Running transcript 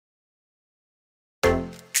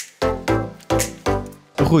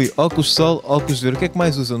Rui, óculos de sol, óculos de ver, o que é que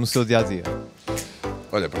mais usa no seu dia-a-dia?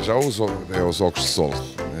 Olha, para já uso os óculos de sol.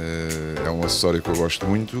 É um acessório que eu gosto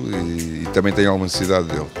muito e também tenho alguma necessidade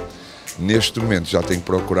dele. Neste momento já tenho que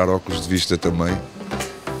procurar óculos de vista também.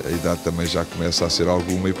 A idade também já começa a ser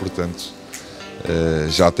alguma e, portanto,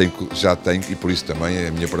 já tenho e por isso também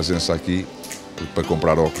a minha presença aqui, para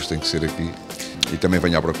comprar óculos tem que ser aqui. E também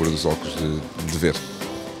venho à procura dos óculos de ver.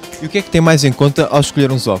 E o que é que tem mais em conta ao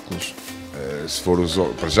escolher uns óculos? Se for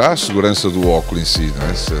para já, a segurança do óculo em si, não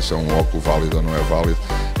é? Se é um óculo válido ou não é válido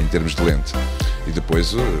em termos de lente. E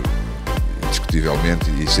depois, indiscutivelmente,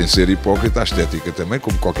 e sem ser hipócrita, a estética também,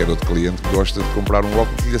 como qualquer outro cliente que gosta de comprar um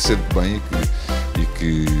óculo que lhe assente bem e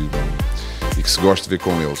que se goste de ver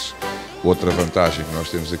com eles. Outra vantagem que nós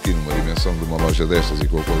temos aqui numa dimensão de uma loja destas e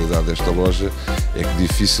com a qualidade desta loja é que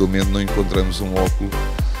dificilmente não encontramos um óculo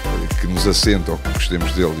que nos assente ou que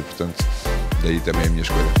gostemos dele e, portanto, daí também a minha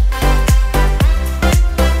escolha.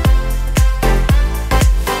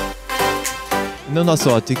 Na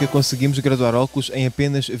nossa ótica conseguimos graduar óculos em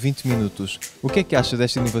apenas 20 minutos. O que é que acha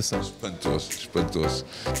desta inovação? Espantoso, espantoso.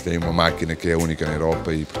 Tem uma máquina que é única na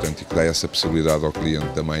Europa e, portanto, que dá essa possibilidade ao cliente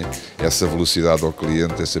também, essa velocidade ao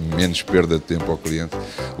cliente, essa menos perda de tempo ao cliente,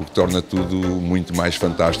 o que torna tudo muito mais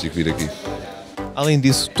fantástico vir aqui. Além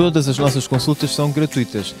disso, todas as nossas consultas são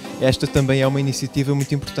gratuitas. Esta também é uma iniciativa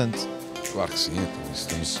muito importante. Claro que sim,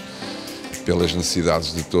 estamos pelas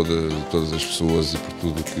necessidades de todas as pessoas e por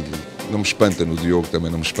tudo que não me espanta no Diogo,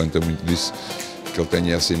 também não me espanta muito disso, que ele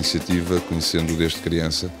tenha essa iniciativa, conhecendo-o desde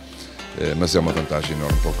criança, mas é uma vantagem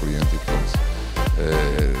enorme para o cliente e, portanto,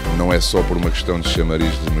 não é só por uma questão de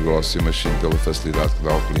chamariz de negócio, mas sim pela facilidade que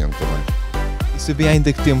dá ao cliente também. E sabia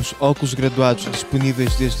ainda que temos óculos graduados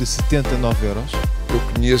disponíveis desde 79 euros?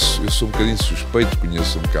 Eu sou um bocadinho suspeito,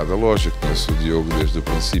 conheço um bocado a loja, conheço o Diogo desde o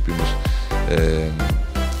princípio, mas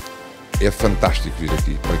é fantástico vir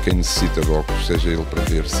aqui, para quem necessita de óculos, seja ele para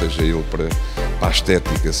ver, seja ele para a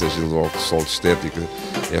estética, seja ele óculos sol de estética,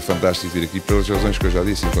 é fantástico vir aqui pelas razões que eu já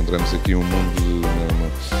disse. Encontramos aqui um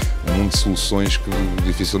mundo de soluções que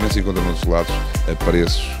dificilmente se encontram noutros lados, a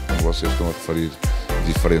preços, como vocês estão a referir,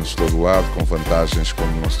 diferentes de todo o lado, com vantagens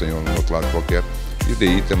como não se tem no outro lado qualquer, e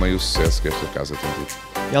daí também o sucesso que esta casa tem tido.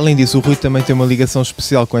 E além disso, o Rui também tem uma ligação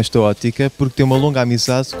especial com esta ótica, porque tem uma longa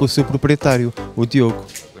amizade com o seu proprietário, o Diogo.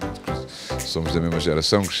 Somos da mesma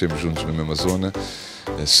geração, crescemos juntos na mesma zona,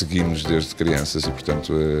 seguimos desde crianças e,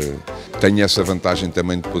 portanto, tenho essa vantagem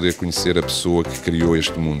também de poder conhecer a pessoa que criou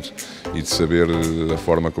este mundo e de saber a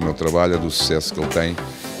forma como ele trabalha, do sucesso que ele tem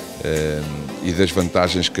e das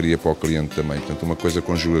vantagens que cria para o cliente também. Portanto, uma coisa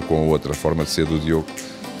conjuga com a outra, a forma de ser do Diogo,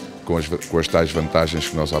 com as tais vantagens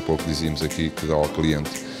que nós há pouco dizíamos aqui, que dá ao cliente.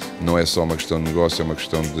 Não é só uma questão de negócio, é uma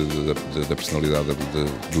questão da personalidade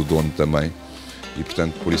do dono também. E,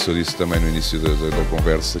 portanto, por isso eu disse também no início da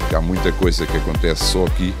conversa que há muita coisa que acontece só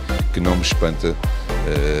aqui que não me espanta,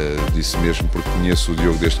 disse mesmo porque conheço o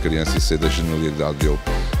Diogo desde criança e sei da genialidade dele,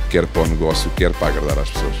 quer para o negócio, quer para agradar às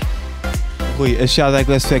pessoas. Rui, a Chiado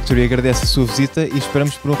Eyeglass Factory agradece a sua visita e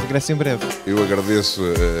esperamos por um regresso em breve. Eu agradeço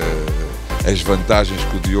as vantagens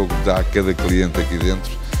que o Diogo dá a cada cliente aqui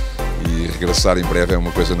dentro e regressar em breve é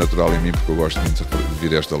uma coisa natural em mim porque eu gosto muito de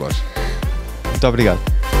vir a esta loja. Muito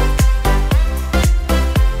obrigado.